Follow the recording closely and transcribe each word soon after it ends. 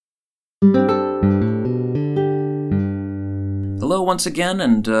Hello once again,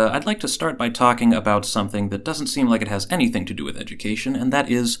 and I'd like to start by talking about something that doesn't seem like it has anything to do with education, and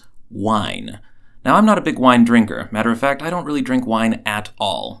that is wine. Now, I'm not a big wine drinker. Matter of fact, I don't really drink wine at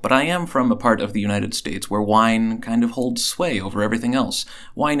all, but I am from a part of the United States where wine kind of holds sway over everything else.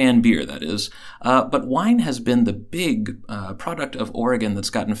 Wine and beer, that is. But wine has been the big product of Oregon that's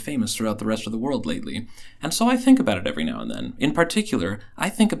gotten famous throughout the rest of the world lately. And so I think about it every now and then. In particular, I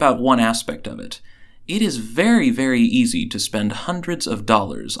think about one aspect of it. It is very, very easy to spend hundreds of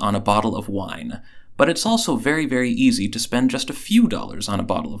dollars on a bottle of wine, but it's also very, very easy to spend just a few dollars on a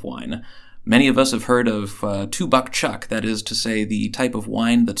bottle of wine. Many of us have heard of $2 Chuck, that is to say the type of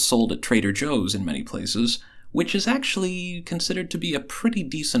wine that's sold at Trader Joe's in many places, which is actually considered to be a pretty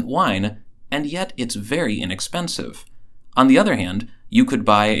decent wine, and yet it's very inexpensive. On the other hand, you could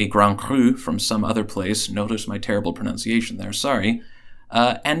buy a Grand Cru from some other place, notice my terrible pronunciation there, sorry,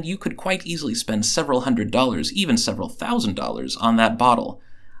 and you could quite easily spend several $100s, even several $1,000s on that bottle.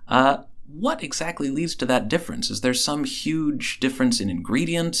 What exactly leads to that difference? Is there some huge difference in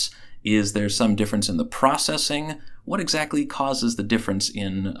ingredients? Is there some difference in the processing? What exactly causes the difference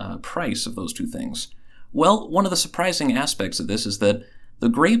in price of those two things? Well, one of the surprising aspects of this is that the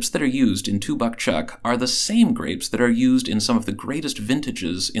grapes that are used in $2 Chuck are the same grapes that are used in some of the greatest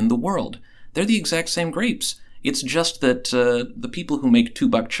vintages in the world. They're the exact same grapes. It's just that the people who make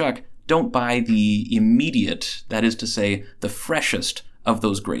 $2 Chuck don't buy the immediate, that is to say, the freshest of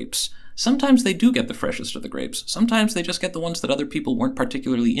those grapes. Sometimes they do get the freshest of the grapes. Sometimes they just get the ones that other people weren't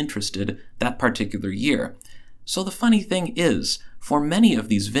particularly interested that particular year. So the funny thing is, for many of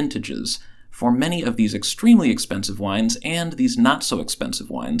these vintages, for many of these extremely expensive wines and these not so expensive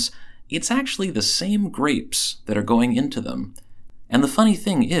wines, it's actually the same grapes that are going into them. And the funny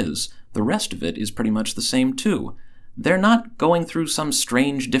thing is, the rest of it is pretty much the same too. They're not going through some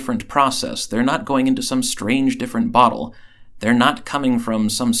strange different process. They're not going into some strange different bottle. They're not coming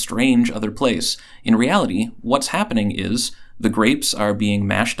from some strange other place. In reality, what's happening is the grapes are being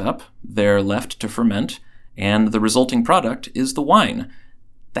mashed up, they're left to ferment, and the resulting product is the wine.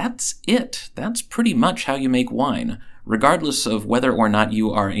 That's it. That's pretty much how you make wine, regardless of whether or not you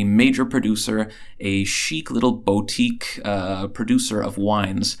are a major producer, a chic little boutique producer of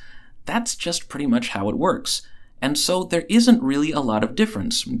wines. That's just pretty much how it works. And so there isn't really a lot of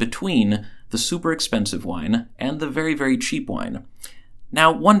difference between the super expensive wine and the very, very cheap wine.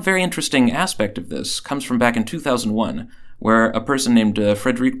 Now, one very interesting aspect of this comes from back in 2001, where a person named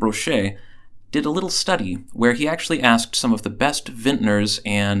Frédéric Brochet did a little study where he actually asked some of the best vintners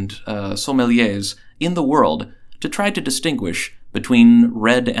and sommeliers in the world to try to distinguish between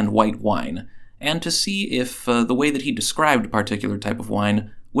red and white wine, and to see if the way that he described a particular type of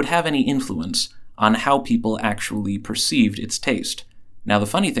wine would have any influence on how people actually perceived its taste. Now, the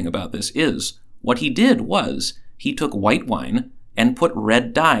funny thing about this is, what he did was, he took white wine and put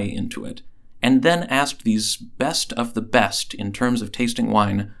red dye into it, and then asked these best of the best in terms of tasting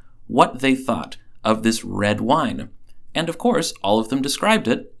wine what they thought of this red wine. And of course, all of them described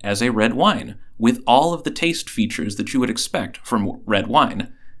it as a red wine, with all of the taste features that you would expect from red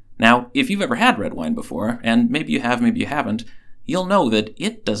wine. Now, if you've ever had red wine before, and maybe you have, maybe you haven't, you'll know that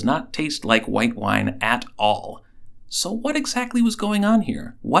it does not taste like white wine at all. So what exactly was going on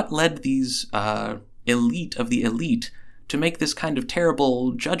here? What led these elite of the elite to make this kind of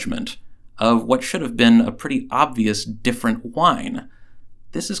terrible judgment of what should have been a pretty obvious different wine?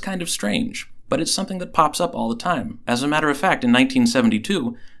 This is kind of strange, but it's something that pops up all the time. As a matter of fact, in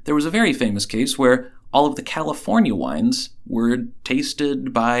 1972, there was a very famous case where all of the California wines were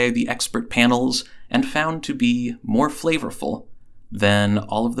tasted by the expert panels and found to be more flavorful than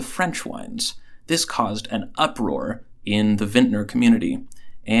all of the French wines. This caused an uproar in the vintner community.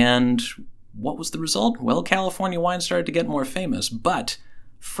 And what was the result? Well, California wines started to get more famous, but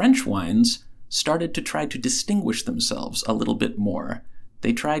French wines started to try to distinguish themselves a little bit more.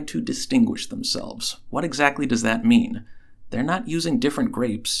 They tried to distinguish themselves. What exactly does that mean? They're not using different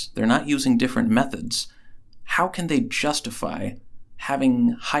grapes. They're not using different methods. How can they justify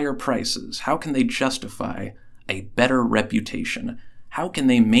having higher prices? How can they justify a better reputation? How can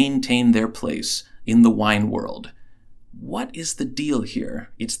they maintain their place in the wine world? What is the deal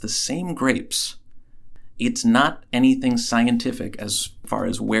here? It's the same grapes. It's not anything scientific as far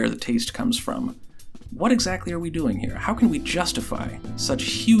as where the taste comes from. What exactly are we doing here? How can we justify such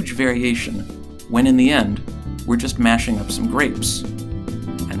huge variation when in the end, we're just mashing up some grapes?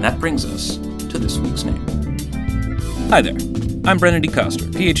 And that brings us to this week's name. Hi there. I'm Brennan D. Coster,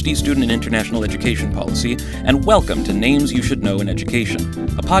 PhD student in International Education Policy, and welcome to Names You Should Know in Education,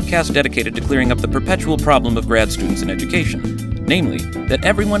 a podcast dedicated to clearing up the perpetual problem of grad students in education, namely, that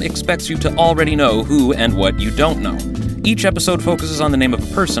everyone expects you to already know who and what you don't know. Each episode focuses on the name of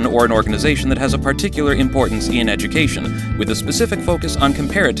a person or an organization that has a particular importance in education, with a specific focus on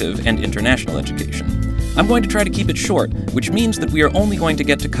comparative and international education. I'm going to try to keep it short, which means that we are only going to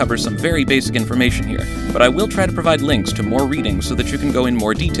get to cover some very basic information here, but I will try to provide links to more readings so that you can go in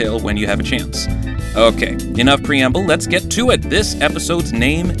more detail when you have a chance. Okay, enough preamble, let's get to it. This episode's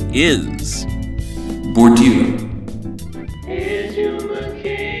name is Bourdieu.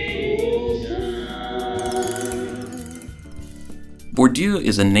 Bourdieu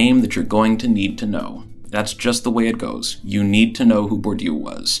is a name that you're going to need to know. That's just the way it goes. You need to know who Bourdieu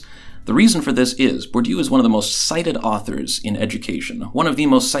was. The reason for this is Bourdieu is one of the most cited authors in education, one of the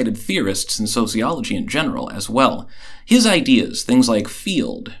most cited theorists in sociology in general as well. His ideas, things like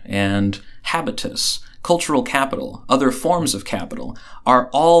field and habitus, cultural capital, other forms of capital, are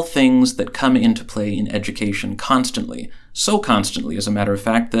all things that come into play in education constantly. So constantly, as a matter of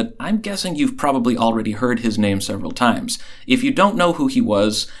fact, that I'm guessing you've probably already heard his name several times. If you don't know who he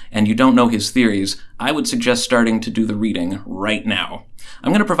was, and you don't know his theories, I would suggest starting to do the reading right now.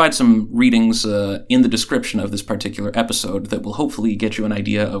 I'm going to provide some readings in the description of this particular episode that will hopefully get you an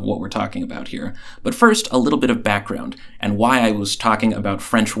idea of what we're talking about here. But first, a little bit of background, and why I was talking about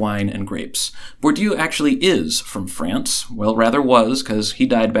French wine and grapes. Bourdieu actually is from France. Well, rather was, because he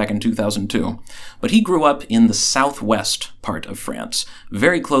died back in 2002. But he grew up in the southwest part of France,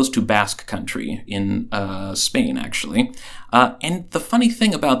 very close to Basque country, in Spain, actually. And the funny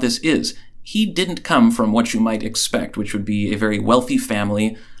thing about this is, he didn't come from what you might expect, which would be a very wealthy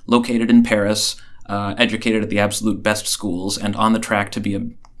family located in Paris, educated at the absolute best schools, and on the track to be a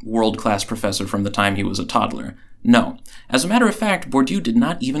world-class professor from the time he was a toddler. No. As a matter of fact, Bourdieu did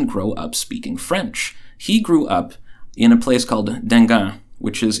not even grow up speaking French. He grew up in a place called Dinguin,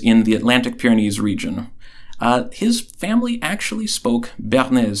 which is in the Atlantic Pyrenees region. His family actually spoke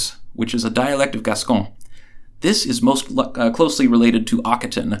Béarnais, which is a dialect of Gascon. This is most closely related to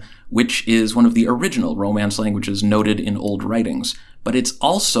Occitan, which is one of the original Romance languages noted in old writings, but it's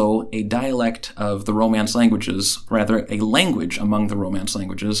also a dialect of the Romance languages, rather a language among the Romance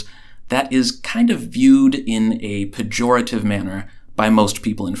languages, that is kind of viewed in a pejorative manner by most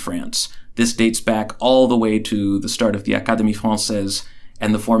people in France. This dates back all the way to the start of the Académie Française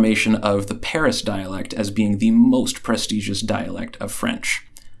and the formation of the Paris dialect as being the most prestigious dialect of French.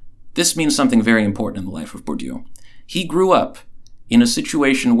 This means something very important in the life of Bourdieu. He grew up in a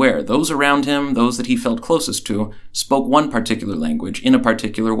situation where those around him, those that he felt closest to, spoke one particular language in a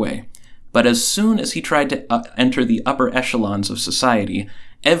particular way. But as soon as he tried to enter the upper echelons of society,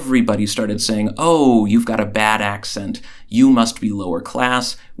 everybody started saying, "Oh, you've got a bad accent. You must be lower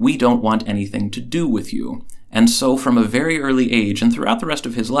class. We don't want anything to do with you." And so from a very early age and throughout the rest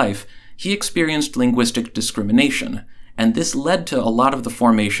of his life, he experienced linguistic discrimination. And this led to a lot of the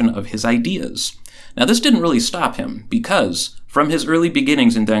formation of his ideas. Now, this didn't really stop him, because from his early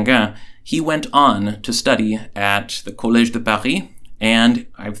beginnings in Dinguin, he went on to study at the Collège de Paris, and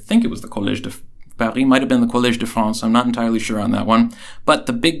I think it was the Collège de Paris, might have been the Collège de France, I'm not entirely sure on that one. But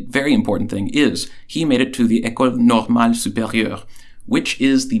the big, very important thing is, he made it to the École Normale Supérieure, which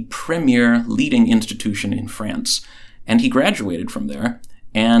is the premier leading institution in France. And he graduated from there,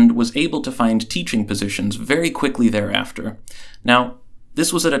 and was able to find teaching positions very quickly thereafter. Now,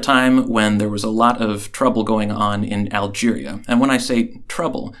 this was at a time when there was a lot of trouble going on in Algeria. And when I say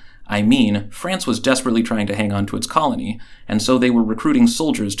trouble, I mean France was desperately trying to hang on to its colony, and so they were recruiting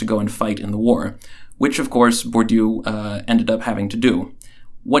soldiers to go and fight in the war, which, of course, Bourdieu ended up having to do.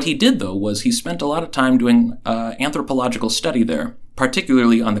 What he did, though, was he spent a lot of time doing anthropological study there,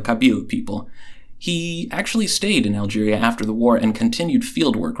 particularly on the Kabyle people. He actually stayed in Algeria after the war and continued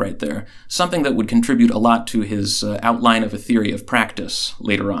field work right there, something that would contribute a lot to his outline of a theory of practice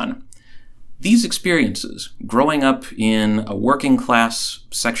later on. These experiences, growing up in a working class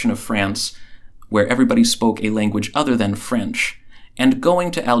section of France where everybody spoke a language other than French, and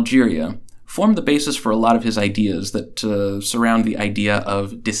going to Algeria, formed the basis for a lot of his ideas that surround the idea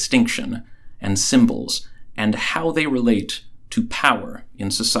of distinction and symbols and how they relate to power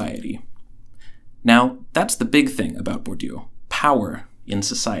in society. Now, that's the big thing about Bourdieu, power in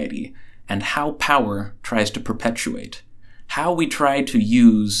society, and how power tries to perpetuate. How we try to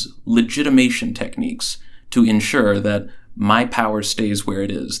use legitimation techniques to ensure that my power stays where it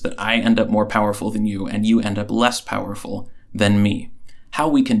is, that I end up more powerful than you, and you end up less powerful than me. How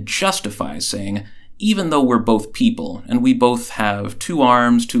we can justify saying, even though we're both people, and we both have 2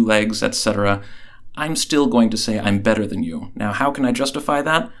 arms, 2 legs, etc., I'm still going to say I'm better than you. Now, how can I justify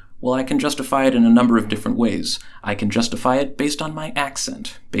that? Well, I can justify it in a number of different ways. I can justify it based on my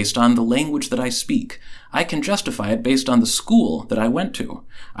accent, based on the language that I speak. I can justify it based on the school that I went to.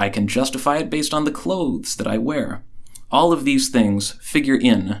 I can justify it based on the clothes that I wear. All of these things figure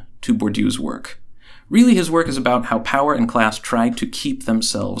in to Bourdieu's work. Really, his work is about how power and class try to keep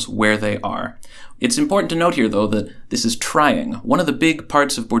themselves where they are. It's important to note here, though, that this is trying. One of the big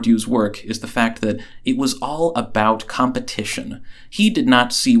parts of Bourdieu's work is the fact that it was all about competition. He did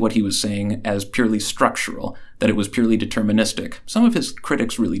not see what he was saying as purely structural, that it was purely deterministic. Some of his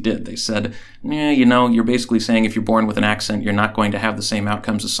critics really did. They said, you're basically saying if you're born with an accent, you're not going to have the same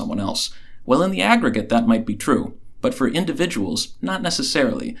outcomes as someone else. Well, in the aggregate, that might be true. But for individuals, not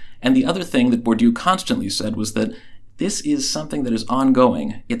necessarily. And the other thing that Bourdieu constantly said was that this is something that is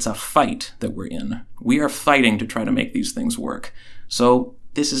ongoing. It's a fight that we're in. We are fighting to try to make these things work. So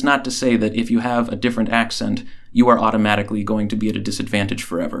this is not to say that if you have a different accent, you are automatically going to be at a disadvantage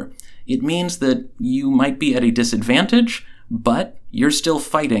forever. It means that you might be at a disadvantage, but you're still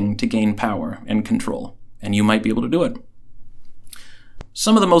fighting to gain power and control, and you might be able to do it.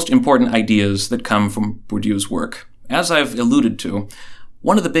 Some of the most important ideas that come from Bourdieu's work. As I've alluded to,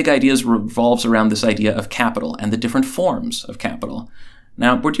 one of the big ideas revolves around this idea of capital and the different forms of capital.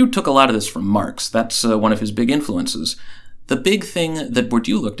 Now, Bourdieu took a lot of this from Marx. That's one of his big influences. The big thing that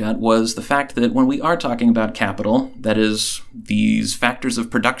Bourdieu looked at was the fact that when we are talking about capital, that is, these factors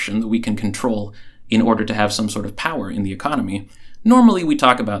of production that we can control in order to have some sort of power in the economy, normally we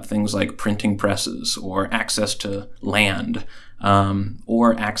talk about things like printing presses or access to land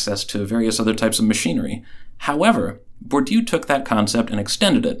or access to various other types of machinery. However, Bourdieu took that concept and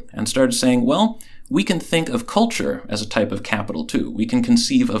extended it and started saying, well, we can think of culture as a type of capital too. We can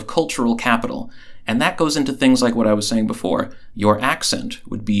conceive of cultural capital. And that goes into things like what I was saying before. Your accent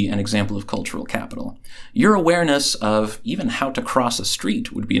would be an example of cultural capital. Your awareness of even how to cross a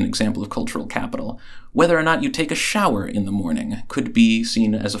street would be an example of cultural capital. Whether or not you take a shower in the morning could be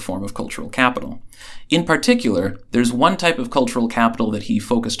seen as a form of cultural capital. In particular, there's one type of cultural capital that he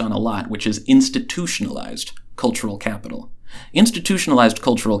focused on a lot, which is institutionalized cultural capital. Institutionalized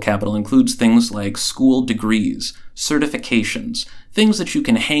cultural capital includes things like school degrees, certifications, things that you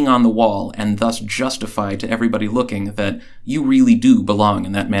can hang on the wall and thus justify to everybody looking that you really do belong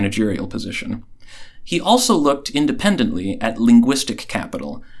in that managerial position. He also looked independently at linguistic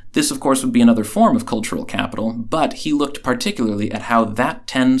capital. This, of course, would be another form of cultural capital, but he looked particularly at how that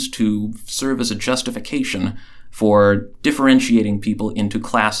tends to serve as a justification for differentiating people into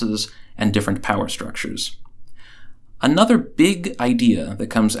classes and different power structures. Another big idea that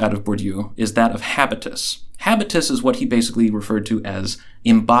comes out of Bourdieu is that of habitus. Habitus is what he basically referred to as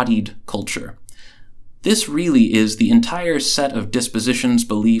embodied culture. This really is the entire set of dispositions,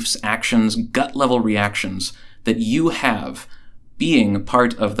 beliefs, actions, gut-level reactions that you have being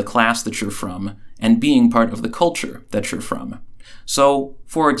part of the class that you're from and being part of the culture that you're from. So,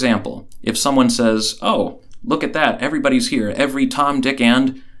 for example, if someone says, oh, look at that, everybody's here, every Tom, Dick,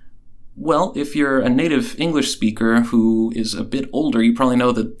 and... Well, if you're a native English speaker who is a bit older, you probably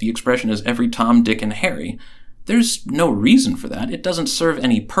know that the expression is every Tom, Dick, and Harry. There's no reason for that. It doesn't serve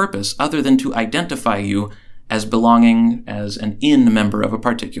any purpose other than to identify you as belonging as an member of a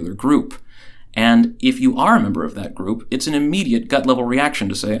particular group. And if you are a member of that group, it's an immediate gut-level reaction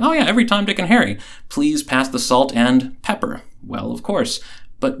to say, oh yeah, every Tom, Dick, and Harry, please pass the salt and pepper. Well, of course.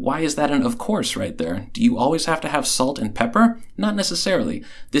 But why is that an of course right there? Do you always have to have salt and pepper? Not necessarily.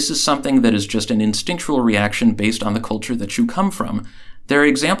 This is something that is just an instinctual reaction based on the culture that you come from. There are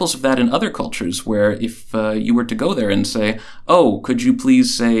examples of that in other cultures where if you were to go there and say, oh, could you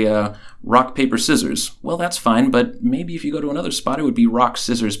please say rock, paper, scissors? Well, that's fine, but maybe if you go to another spot, it would be rock,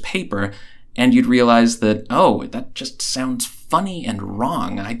 scissors, paper, and you'd realize that, oh, that just sounds funny and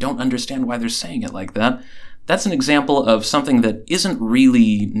wrong. I don't understand why they're saying it like that. That's an example of something that isn't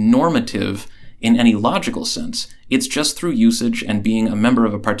really normative in any logical sense. It's just through usage and being a member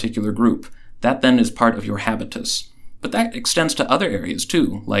of a particular group. That then is part of your habitus. But that extends to other areas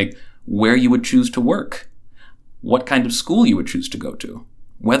too, like where you would choose to work, what kind of school you would choose to go to,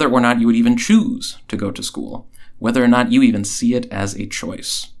 whether or not you would even choose to go to school, whether or not you even see it as a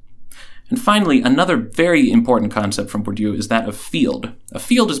choice. And finally, another very important concept from Bourdieu is that of field. A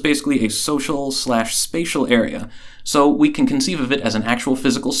field is basically a social/spatial area. So we can conceive of it as an actual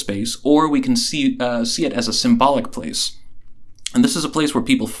physical space, or we can see it as a symbolic place. And this is a place where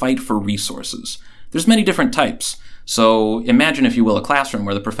people fight for resources. There's many different types. So imagine, if you will, a classroom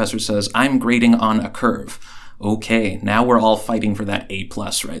where the professor says, I'm grading on a curve. Okay, now we're all fighting for that A+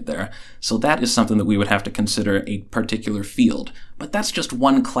 right there. So that is something that we would have to consider a particular field. But that's just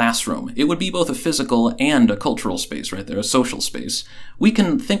one classroom. It would be both a physical and a cultural space right there, a social space. We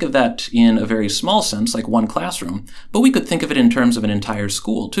can think of that in a very small sense, like one classroom, but we could think of it in terms of an entire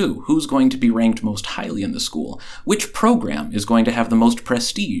school too. Who's going to be ranked most highly in the school? Which program is going to have the most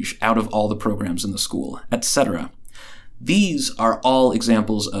prestige out of all the programs in the school, etc. These are all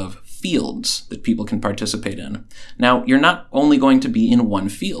examples of fields that people can participate in. Now, you're not only going to be in one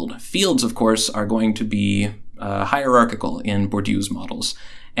field. Fields, of course, are going to be hierarchical in Bourdieu's models,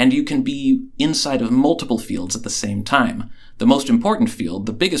 and you can be inside of multiple fields at the same time. The most important field,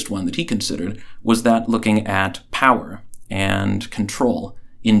 the biggest one that he considered, was that looking at power and control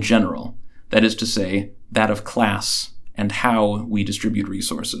in general. That is to say, that of class and how we distribute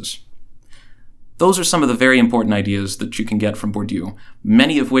resources. Those are some of the very important ideas that you can get from Bourdieu,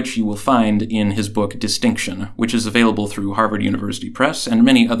 many of which you will find in his book Distinction, which is available through Harvard University Press and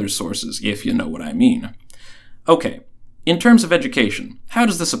many other sources, if you know what I mean. Okay, in terms of education, how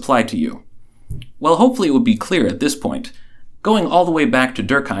does this apply to you? Well, hopefully it would be clear at this point. Going all the way back to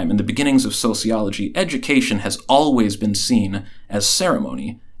Durkheim and the beginnings of sociology, education has always been seen as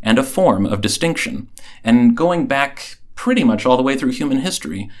ceremony and a form of distinction. And going back pretty much all the way through human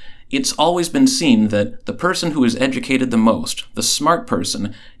history, it's always been seen that the person who is educated the most, the smart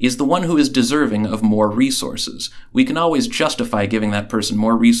person, is the one who is deserving of more resources. We can always justify giving that person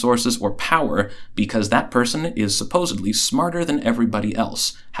more resources or power because that person is supposedly smarter than everybody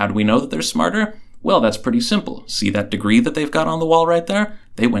else. How do we know that they're smarter? Well, that's pretty simple. See that degree that they've got on the wall right there?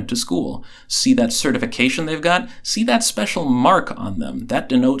 They went to school. See that certification they've got? See that special mark on them? That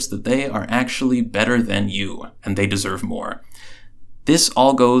denotes that they are actually better than you, and they deserve more. This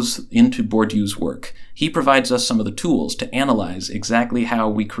all goes into Bourdieu's work. He provides us some of the tools to analyze exactly how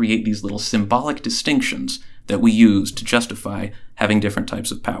we create these little symbolic distinctions that we use to justify having different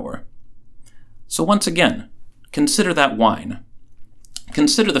types of power. So once again, consider that wine.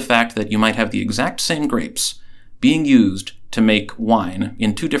 Consider the fact that you might have the exact same grapes being used to make wine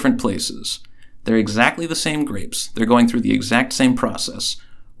in two different places. They're exactly the same grapes. They're going through the exact same process.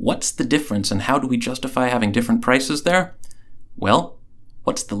 What's the difference and how do we justify having different prices there? Well,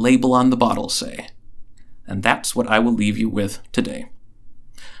 what's the label on the bottle say? And that's what I will leave you with today.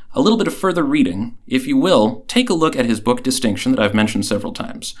 A little bit of further reading. If you will, take a look at his book Distinction that I've mentioned several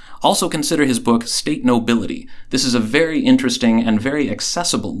times. Also consider his book State Nobility. This is a very interesting and very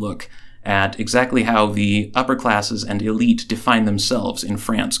accessible look at exactly how the upper classes and elite define themselves in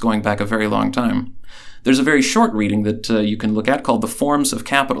France, going back a very long time. There's a very short reading that you can look at called The Forms of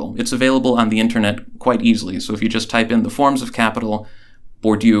Capital. It's available on the internet quite easily, so if you just type in The Forms of Capital,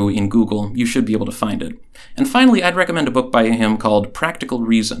 Bourdieu in Google, you should be able to find it. And finally, I'd recommend a book by him called Practical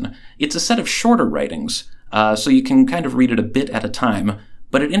Reason. It's a set of shorter writings, so you can kind of read it a bit at a time,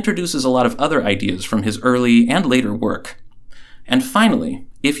 but it introduces a lot of other ideas from his early and later work. And finally,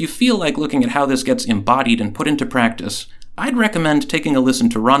 if you feel like looking at how this gets embodied and put into practice, I'd recommend taking a listen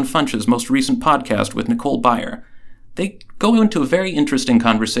to Ron Funch's most recent podcast with Nicole Byer. They go into a very interesting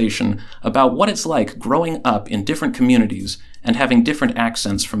conversation about what it's like growing up in different communities and having different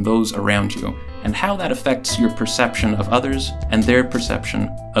accents from those around you, and how that affects your perception of others and their perception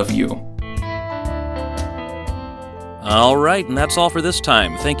of you. All right, and that's all for this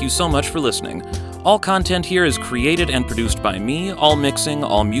time. Thank you so much for listening. All content here is created and produced by me, all mixing,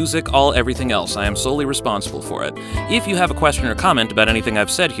 all music, all everything else. I am solely responsible for it. If you have a question or comment about anything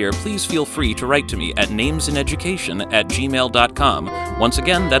I've said here, please feel free to write to me at nameseneducation@gmail.com. Once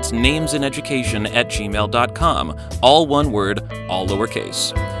again, that's nameseneducation@gmail.com. All one word, all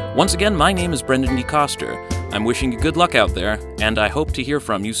lowercase. Once again, my name is Brendan D. Coster. I'm wishing you good luck out there, and I hope to hear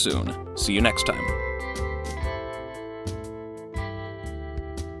from you soon. See you next time.